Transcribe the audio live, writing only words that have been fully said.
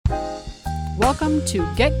Welcome to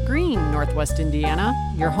Get Green, Northwest Indiana,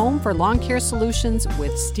 your home for lawn care solutions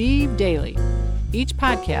with Steve Daly. Each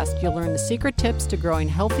podcast, you'll learn the secret tips to growing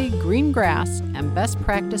healthy green grass and best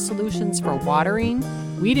practice solutions for watering,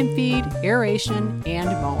 weed and feed, aeration, and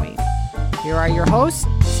mowing. Here are your hosts,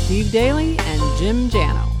 Steve Daly and Jim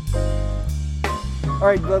Jano. All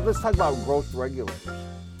right, let's talk about growth regulators.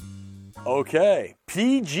 Okay,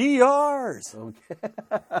 PGRs.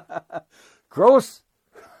 Okay.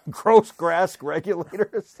 Gross grass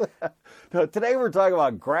regulators. No, today we're talking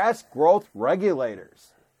about grass growth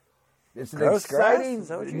regulators. It's an Gross exciting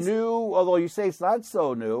grass? new, although you say it's not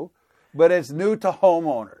so new, but it's new to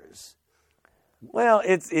homeowners. Well,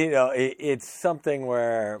 it's something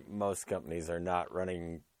where most companies are not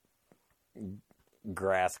running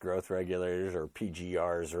grass growth regulators or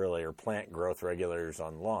PGRs really, or plant growth regulators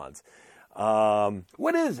on lawns.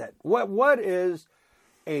 What is it? What is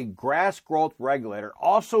a grass growth regulator,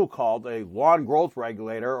 also called a lawn growth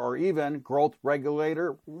regulator or even growth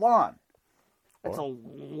regulator lawn? That's a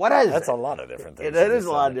lot of different things. It is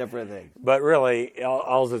a lot of different things. But really,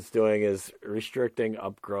 all it's doing is restricting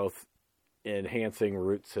upgrowth, enhancing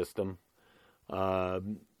root system. What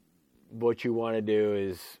you want to do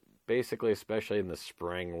is basically, especially in the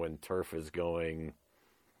spring when turf is going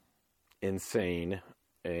insane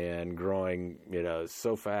and growing,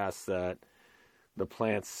 so fast that the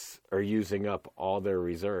plants are using up all their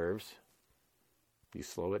reserves, you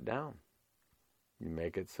slow it down. You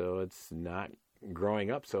make it so it's not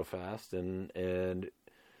growing up so fast, and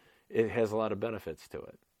it has a lot of benefits to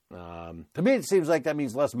it. To me, it seems like that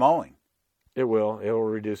means less mowing. It will. It will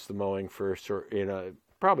reduce the mowing for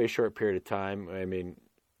probably a short period of time. I mean,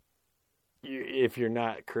 if you're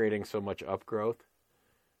not creating so much upgrowth,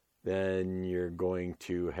 then you're going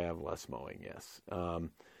to have less mowing, yes.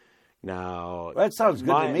 Now, that sounds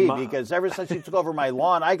good to me because ever since you took over my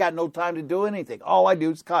lawn, I got no time to do anything. All I do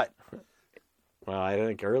is cut. Well, I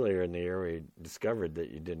think earlier in the year we discovered that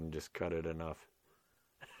you didn't just cut it enough.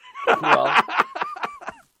 Well,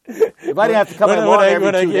 if I didn't have to cut my lawn every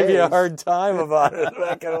 2 days. When I give you a hard time about it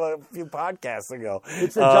back a few podcasts ago.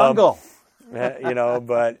 It's a jungle.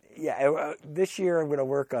 But yeah, this year I'm going to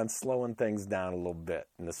work on slowing things down a little bit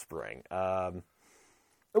in the spring.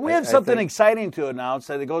 We have something exciting to announce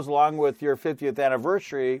that goes along with your 50th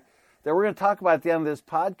anniversary that we're going to talk about at the end of this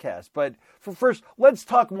podcast. But first, let's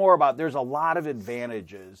talk more about, there's a lot of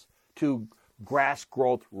advantages to grass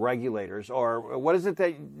growth regulators, or what is it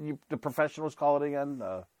that the professionals call it again?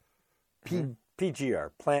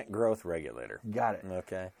 PGR, plant growth regulator. Got it.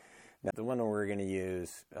 Okay. Now, the one that we're going to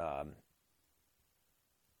use,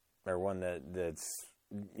 or one that's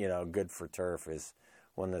good for turf, is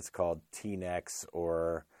one that's called T-Nex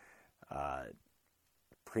or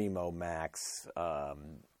Primo Max.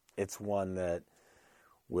 It's one that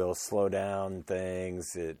will slow down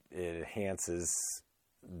things. It enhances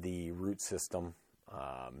the root system,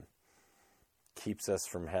 keeps us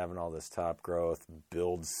from having all this top growth,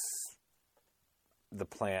 builds the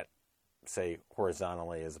plant, say,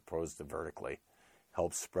 horizontally as opposed to vertically,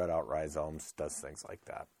 helps spread out rhizomes, does things like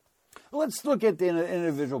that. Let's look at the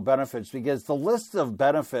individual benefits, because the list of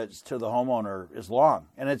benefits to the homeowner is long,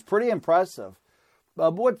 and it's pretty impressive.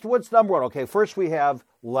 What's number one? Okay, first we have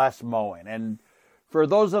less mowing. And for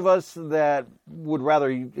those of us that would rather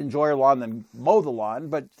enjoy our lawn than mow the lawn,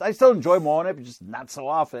 but I still enjoy mowing it, but just not so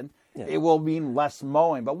often, It will mean less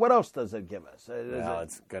mowing. But what else does it give us?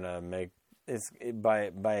 It's going to make,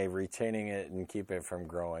 by retaining it and keeping it from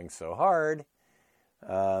growing so hard,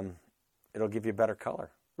 it'll give you better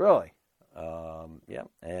color. Really? Yeah,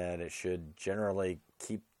 and it should generally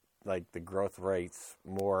keep the growth rates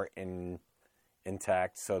more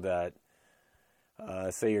intact, so that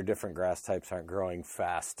say your different grass types aren't growing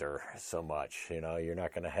faster so much. You're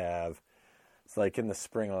not going to have. It's like in the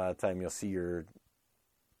spring, a lot of time you'll see your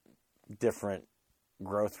different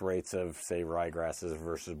growth rates of, say, ryegrasses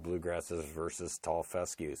versus bluegrasses versus tall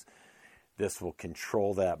fescues. This will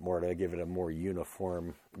control that more to give it a more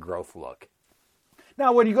uniform growth look.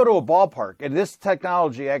 Now, when you go to a ballpark, and this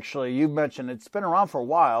technology, actually, you mentioned it's been around for a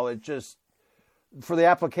while. It just, for the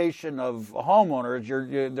application of homeowners,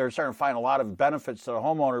 they're starting to find a lot of benefits to the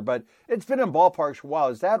homeowner, but it's been in ballparks for a while.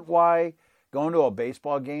 Is that why going to a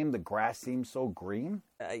baseball game, the grass seems so green?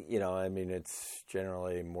 It's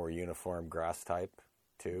generally more uniform grass type,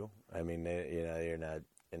 too. You're not,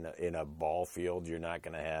 in a ball field, you're not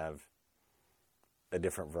going to have a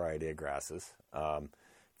different variety of grasses.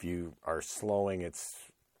 If you are slowing its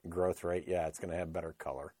growth rate, it's going to have better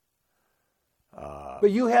color. But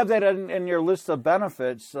you have that in your list of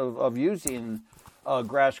benefits of using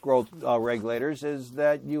grass growth regulators, is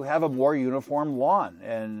that you have a more uniform lawn.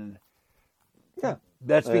 And Yeah.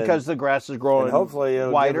 That's because the grass is growing and hopefully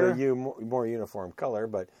it'll wider. give you more uniform color,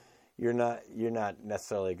 but you're not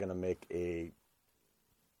necessarily going to make a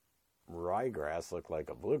ryegrass look like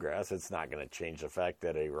a bluegrass. It's not going to change the fact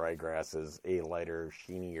that a ryegrass is a lighter,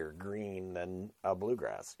 sheenier green than a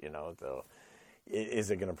bluegrass. So is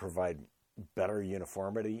it going to provide better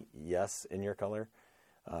uniformity? Yes, in your color,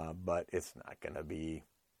 but it's not going to be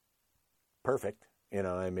perfect.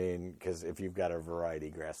 Because if you've got a variety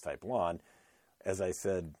grass type lawn, as I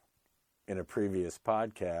said in a previous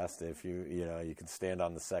podcast, if you can stand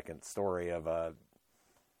on the second story of a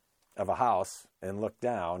house and look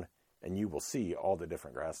down, and you will see all the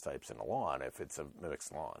different grass types in a lawn if it's a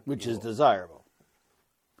mixed lawn. Which is desirable.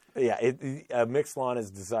 Yeah, a mixed lawn is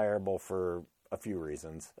desirable for a few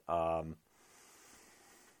reasons.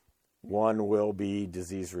 One will be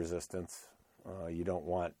disease resistance. You don't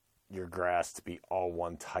want your grass to be all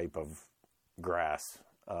one type of grass.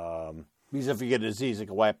 Because if you get a disease, it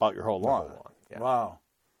can wipe out your whole lawn. Yeah. Wow.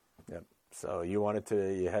 Yep. So you want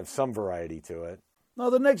you have some variety to it. Now,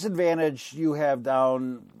 the next advantage you have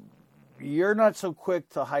down, you're not so quick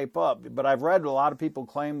to hype up, but I've read a lot of people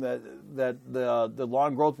claim that the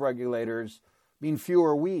lawn growth regulators mean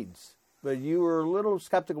fewer weeds. But you were a little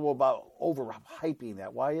skeptical about overhyping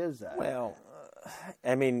that. Why is that? Well,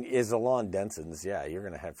 as the lawn densens, yeah, you're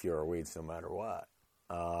going to have fewer weeds no matter what.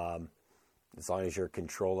 As long as you're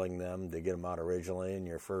controlling them to get them out originally and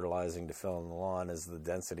you're fertilizing to fill in the lawn as the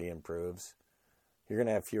density improves, you're going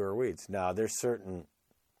to have fewer weeds. Now, there's certain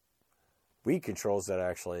weed controls that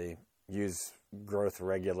actually use growth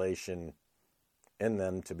regulation in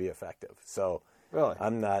them to be effective. So really,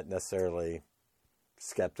 I'm not necessarily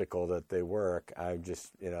skeptical that they work. I'm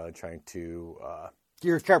just, trying to...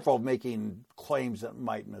 You're careful of making claims that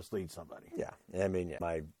might mislead somebody. Yeah.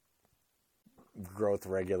 My growth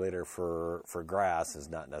regulator for grass is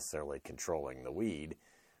not necessarily controlling the weed,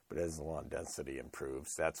 but as the lawn density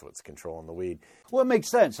improves, that's what's controlling the weed. Well, it makes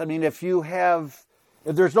sense. If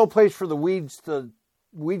there's no place for the weed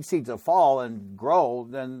seeds to fall and grow,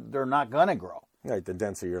 then they're not going to grow. Right. The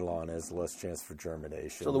denser your lawn is, the less chance for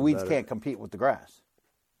germination. So the weeds can't compete with the grass.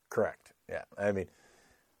 Correct. Yeah.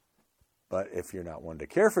 But if you're not one to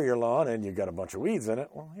care for your lawn and you've got a bunch of weeds in it,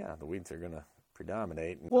 well, yeah, the weeds are going to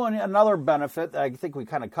predominate. Well, and another benefit that I think we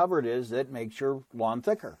kind of covered is it makes your lawn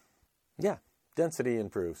thicker. Yeah, density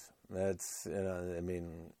improves. That's,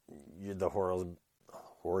 the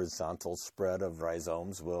horizontal spread of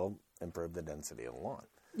rhizomes will improve the density of the lawn.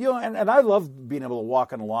 And I love being able to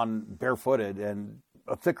walk on the lawn barefooted, and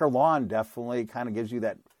a thicker lawn definitely kind of gives you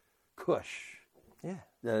that cush. Yeah.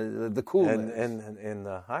 The coolness. And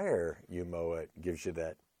the higher you mow it gives you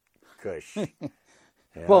that cush.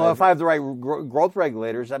 Well, if I have the right growth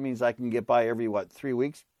regulators, that means I can get by every, 3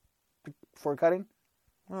 weeks before cutting?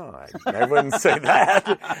 Oh, I wouldn't say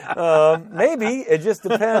that. Maybe. It just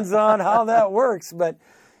depends on how that works. But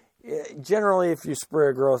generally, if you spray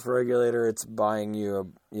a growth regulator, it's buying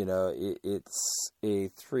you, it's a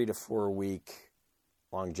 3 to 4 week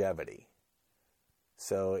longevity.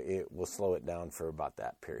 So it will slow it down for about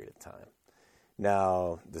that period of time.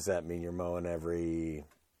 Now, does that mean you're mowing every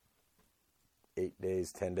 8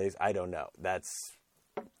 days, 10 days? I don't know. That's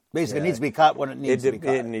basically it needs to be cut when it needs to be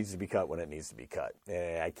cut. It needs to be cut when it needs to be cut.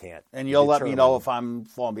 I can't. And you'll let me know if I'm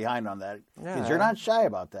falling behind on that, because you're not shy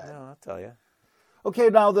about that. No, I'll tell you. Okay,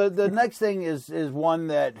 now the next thing is one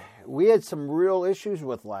that we had some real issues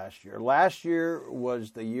with last year. Last year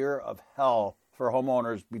was the year of hell for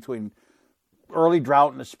homeowners between early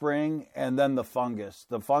drought in the spring and then the fungus.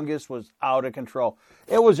 The fungus was out of control.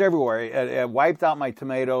 It was everywhere. It wiped out my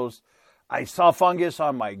tomatoes. I saw fungus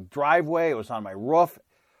on my driveway. It was on my roof.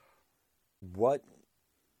 What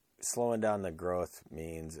slowing down the growth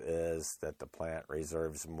means is that the plant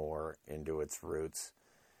reserves more into its roots,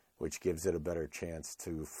 which gives it a better chance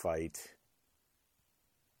to fight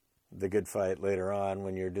the good fight later on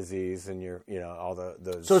when you're diseased and you're, all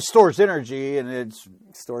those. So it stores energy, and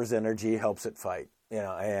stores energy, helps it fight,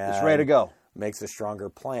 and it's ready to go. Makes a stronger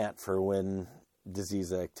plant for when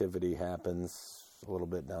disease activity happens a little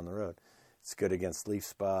bit down the road. It's good against leaf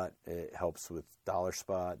spot. It helps with dollar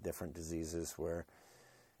spot, different diseases where,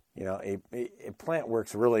 a plant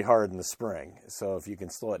works really hard in the spring. So if you can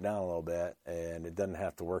slow it down a little bit and it doesn't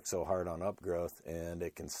have to work so hard on upgrowth and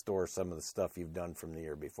it can store some of the stuff you've done from the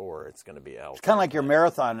year before, it's going to be helpful. It's kind of like your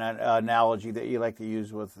marathon analogy that you like to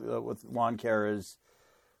use with lawn care is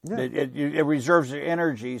it reserves your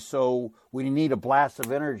energy, so when you need a blast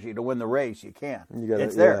of energy to win the race, you can.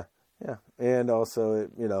 It's there. Yeah. And also,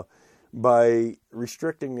 by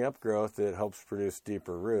restricting the upgrowth, it helps produce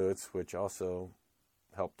deeper roots, which also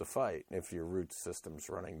help to fight. If your root system's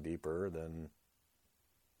running deeper, then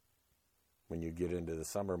when you get into the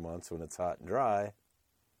summer months when it's hot and dry,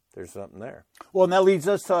 there's something there. Well, and that leads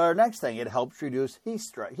us to our next thing. It helps reduce heat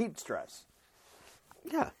stress.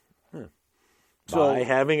 Yeah. So, by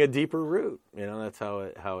having a deeper root, that's how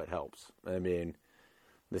it helps. I mean,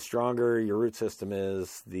 the stronger your root system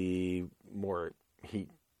is, the more heat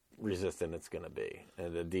resistant it's going to be,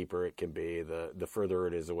 and the deeper it can be, the further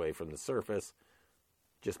it is away from the surface.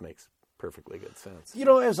 Just makes perfectly good sense.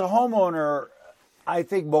 As a homeowner, I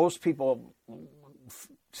think most people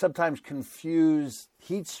sometimes confuse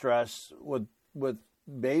heat stress with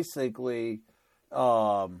basically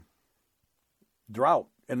drought.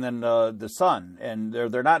 And then the sun, and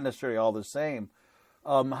they're not necessarily all the same.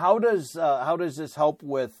 How does this help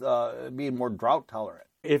with being more drought tolerant?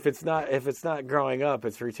 If it's not growing up,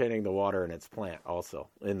 it's retaining the water in its plant, also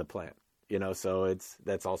in the plant. So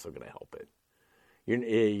that's also going to help it.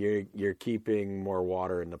 You're keeping more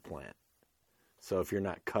water in the plant. So if you're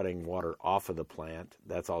not cutting water off of the plant,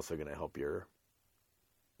 that's also going to help your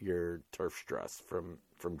turf stress from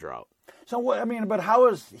drought. So but how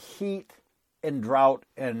is heat and drought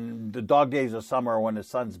and the dog days of summer when the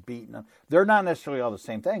sun's beating them, they're not necessarily all the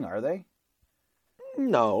same thing, are they?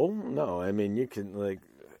 No. I mean, you can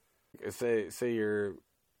say you're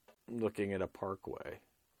looking at a parkway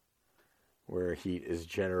where heat is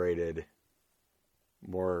generated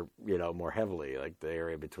more heavily, like the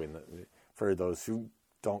area between for those who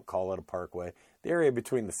don't call it a parkway, the area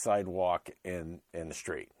between the sidewalk and the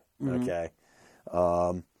street. Mm-hmm. Okay.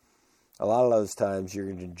 A lot of those times you're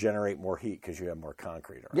going to generate more heat because you have more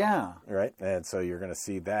concrete around. Yeah. Right? And so you're going to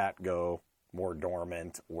see that go more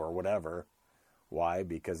dormant or whatever. Why?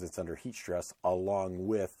 Because it's under heat stress along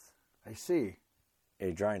with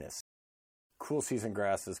a dryness. Cool season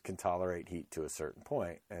grasses can tolerate heat to a certain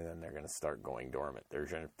point, and then they're going to start going dormant. They're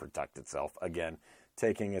going to protect itself. Again,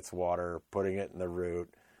 taking its water, putting it in the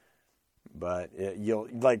root. But you'll,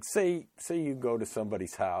 say you go to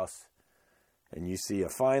somebody's house and you see a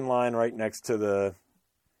fine line right next to the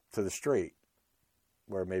street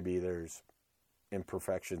where maybe there's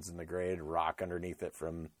imperfections in the grade, rock underneath it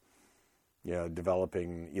from,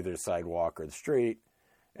 developing either the sidewalk or the street,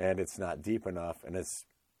 and it's not deep enough, and it's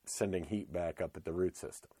sending heat back up at the root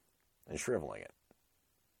system and shriveling it.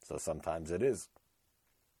 So sometimes it is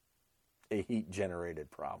a heat-generated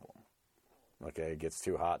problem. Okay, it gets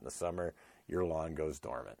too hot in the summer, your lawn goes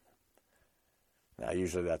dormant. Now,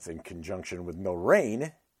 usually that's in conjunction with no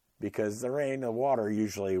rain, because the water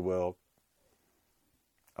usually will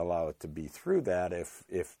allow it to be through that if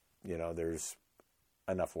there's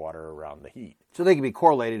enough water around the heat. So they can be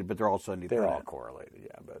correlated, but they're also independent. They're all correlated,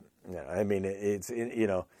 yeah. But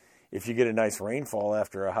if you get a nice rainfall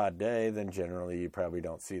after a hot day, then generally you probably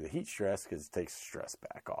don't see the heat stress because it takes stress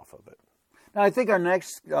back off of it. Now, I think our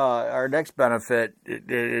next benefit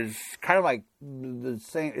is kind of like the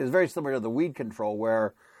same. Is very similar to the weed control,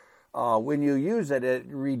 where when you use it, it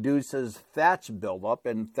reduces thatch buildup,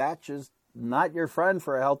 and thatch is not your friend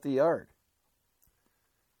for a healthy yard.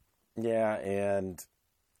 Yeah, and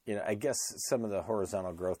I guess some of the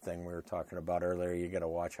horizontal growth thing we were talking about earlier, you got to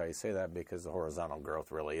watch how you say that, because the horizontal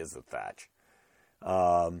growth really is the thatch.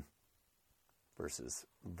 Versus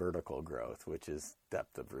vertical growth, which is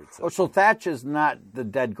depth of root system. Oh, so thatch is not the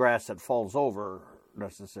dead grass that falls over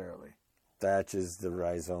necessarily. Thatch is the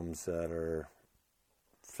rhizomes that are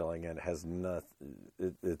filling it. Has nothing.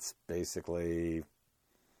 It's basically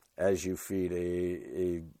as you feed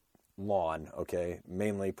a lawn, okay,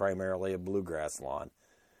 primarily a bluegrass lawn,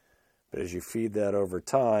 but as you feed that over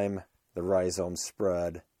time, the rhizomes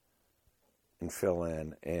spread and fill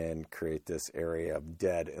in and create this area of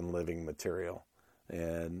dead and living material.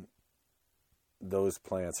 And those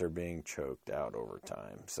plants are being choked out over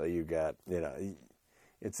time. So you got,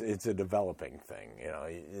 it's a developing thing.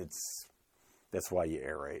 That's why you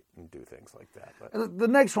aerate and do things like that. But the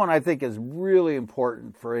next one I think is really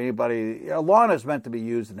important for anybody. A lawn is meant to be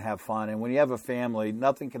used and have fun. And when you have a family,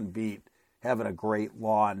 nothing can beat having a great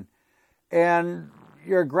lawn. And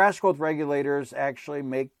your grass growth regulators actually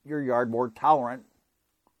make your yard more tolerant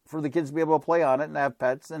for the kids to be able to play on it and have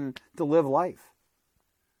pets and to live life.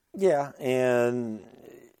 Yeah, and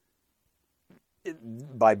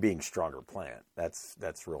by being stronger plant,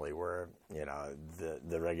 that's really where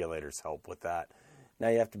the regulators help with that. Now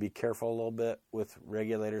you have to be careful a little bit with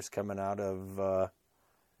regulators coming out of the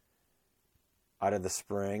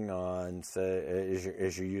spring on, say,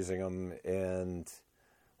 as you're using them,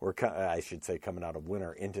 I should say coming out of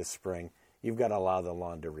winter into spring. You've got to allow the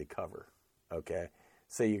lawn to recover. Okay,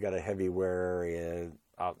 say you got a heavy wear area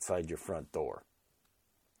outside your front door.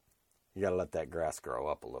 You got to let that grass grow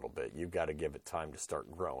up a little bit. You've got to give it time to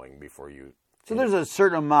start growing before you So there's a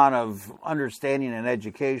certain amount of understanding and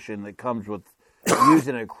education that comes with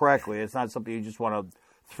using it correctly. It's not something you just want to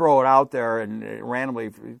throw it out there and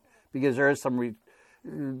randomly, because there is some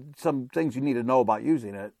things you need to know about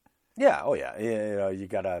using it. Yeah. Oh, yeah. You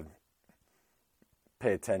got to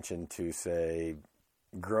pay attention to, say,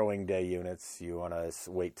 growing day units. You want to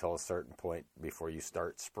wait till a certain point before you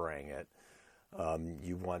start spraying it.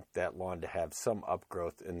 You want that lawn to have some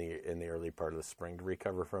upgrowth in the early part of the spring to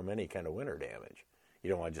recover from any kind of winter damage. You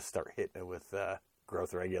don't want to just start hitting it with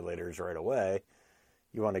growth regulators right away.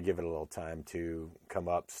 You want to give it a little time to come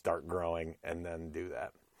up, start growing, and then do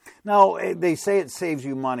that. Now, they say it saves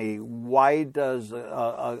you money. Why does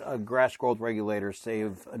a grass growth regulator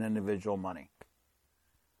save an individual money?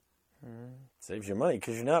 Saves you money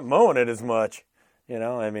because you're not mowing it as much.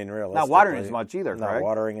 Realistically. Not watering as much either, Not correct?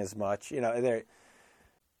 watering as much.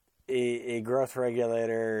 A growth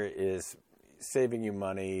regulator is saving you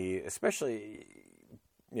money, especially,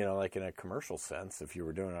 like in a commercial sense, if you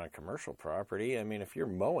were doing it on a commercial property. If you're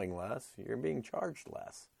mowing less, you're being charged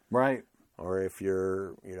less. Right. Or if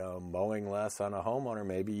you're, mowing less on a homeowner,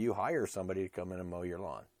 maybe you hire somebody to come in and mow your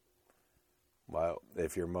lawn. Well,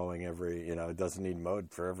 if you're mowing it doesn't need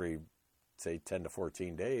mowed for every, say, 10 to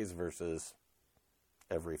 14 days versus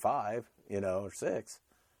every 5, or 6,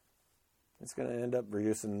 it's going to end up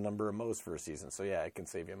reducing the number of mows for a season. So, yeah, it can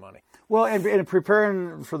save you money. Well, and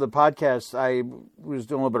preparing for the podcast, I was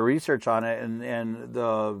doing a little bit of research on it, and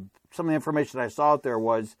some of the information I saw out there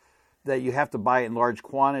was that you have to buy it in large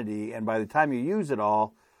quantity, and by the time you use it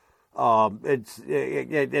all,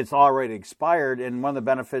 it's already expired. And one of the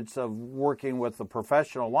benefits of working with a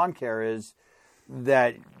professional lawn care is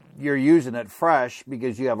that you're using it fresh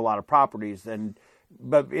because you have a lot of properties.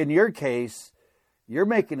 But in your case, you're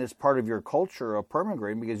making this part of your culture of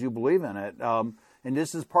permagreen because you believe in it. And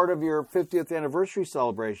this is part of your 50th anniversary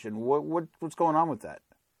celebration. What's going on with that?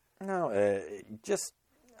 No,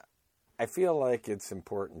 I feel like it's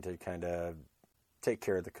important to kind of take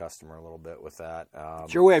care of the customer a little bit with that.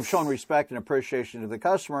 It's your way of showing respect and appreciation to the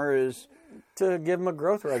customer is to give them a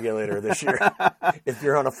growth regulator this year if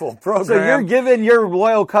you're on a full program. So you're giving your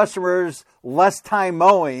loyal customers less time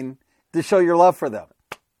mowing to show your love for them.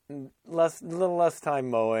 A little less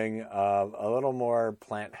time mowing, a little more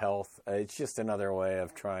plant health. It's just another way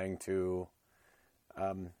of trying to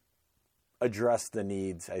address the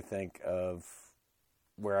needs, I think, of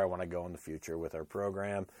where I want to go in the future with our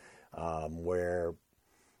program, where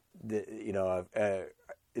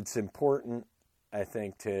it's important, I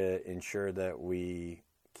think, to ensure that we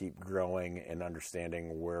keep growing and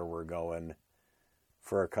understanding where we're going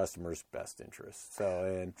for our customers' best interests.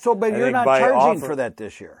 But you're not charging for that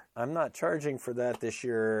this year. I'm not charging for that this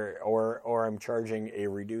year, or I'm charging a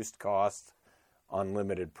reduced cost on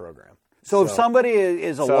limited program. So if somebody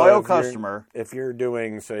is a loyal customer, if you're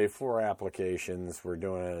doing, say, 4 applications, we're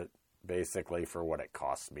doing it basically for what it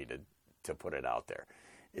costs me to put it out there.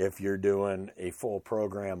 If you're doing a full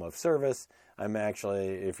program of service,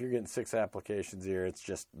 if you're getting 6 applications a year, it's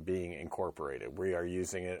just being incorporated. We are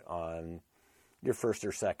using it on your first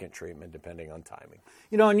or second treatment, depending on timing.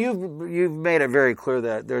 And you've made it very clear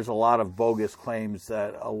that there's a lot of bogus claims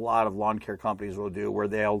that a lot of lawn care companies will do, where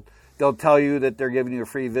they'll tell you that they're giving you a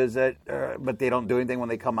free visit, but they don't do anything when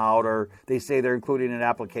they come out, or they say they're including an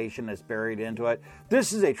application that's buried into it.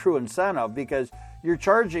 This is a true incentive because you're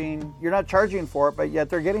not charging for it, but yet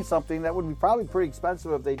they're getting something that would be probably pretty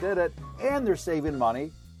expensive if they did it, and they're saving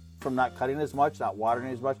money from not cutting as much, not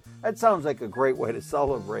watering as much. That sounds like a great way to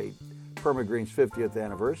celebrate Permagreen's 50th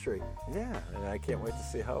anniversary. Yeah, and I can't wait to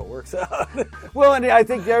see how it works out. Well, and I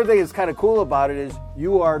think the other thing that's kind of cool about it is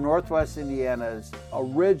you are Northwest Indiana's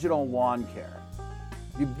original lawn care.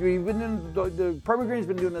 You've been the Permagreen's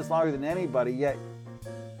been doing this longer than anybody, yet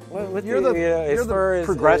you're the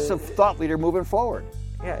progressive thought leader moving forward.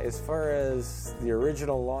 Yeah, as far as the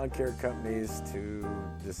original lawn care companies to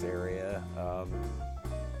this area,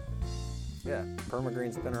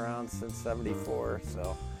 Permagreen's been around since '74,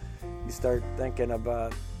 so you start thinking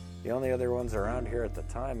about the only other ones around here at the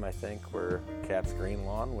time, I think, were Cap's Green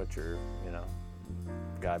Lawn, which are,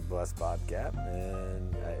 God bless Bob Cap,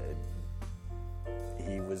 and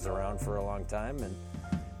he was around for a long time, and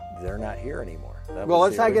they're not here anymore. Well,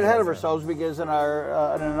 let's not get ahead of ourselves, because in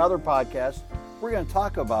another podcast, we're going to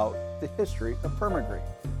talk about the history of Permagreen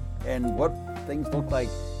and what things look like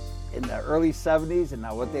in the early 70s and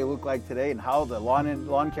now what they look like today and how the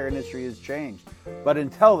lawn care industry has changed. But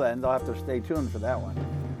until then, they'll have to stay tuned for that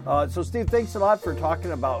one. So, Steve, thanks a lot for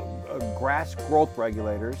talking about grass growth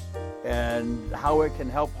regulators and how it can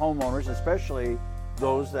help homeowners, especially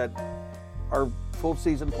those that are full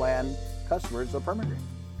season plan customers of Permagreen.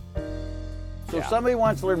 So if somebody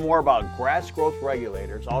wants to learn more about grass growth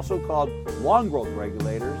regulators, also called lawn growth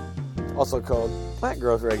regulators, also called plant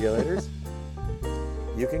growth regulators,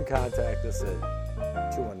 you can contact us at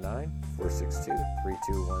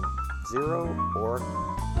 219-462-3210 or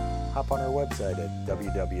hop on our website at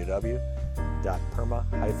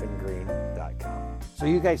www.perma-green.com. So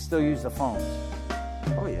you guys still use the phones?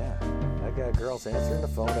 Oh yeah, I got girls answering the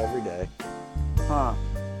phone every day. Huh.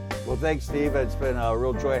 Well, thanks, Steve. It's been a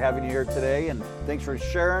real joy having you here today, and thanks for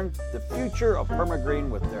sharing the future of PermaGreen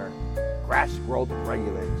with their grass growth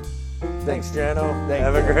regulators. Thanks, Jano. Thank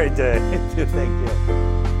Have you. a great day. Thank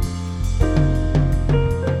you.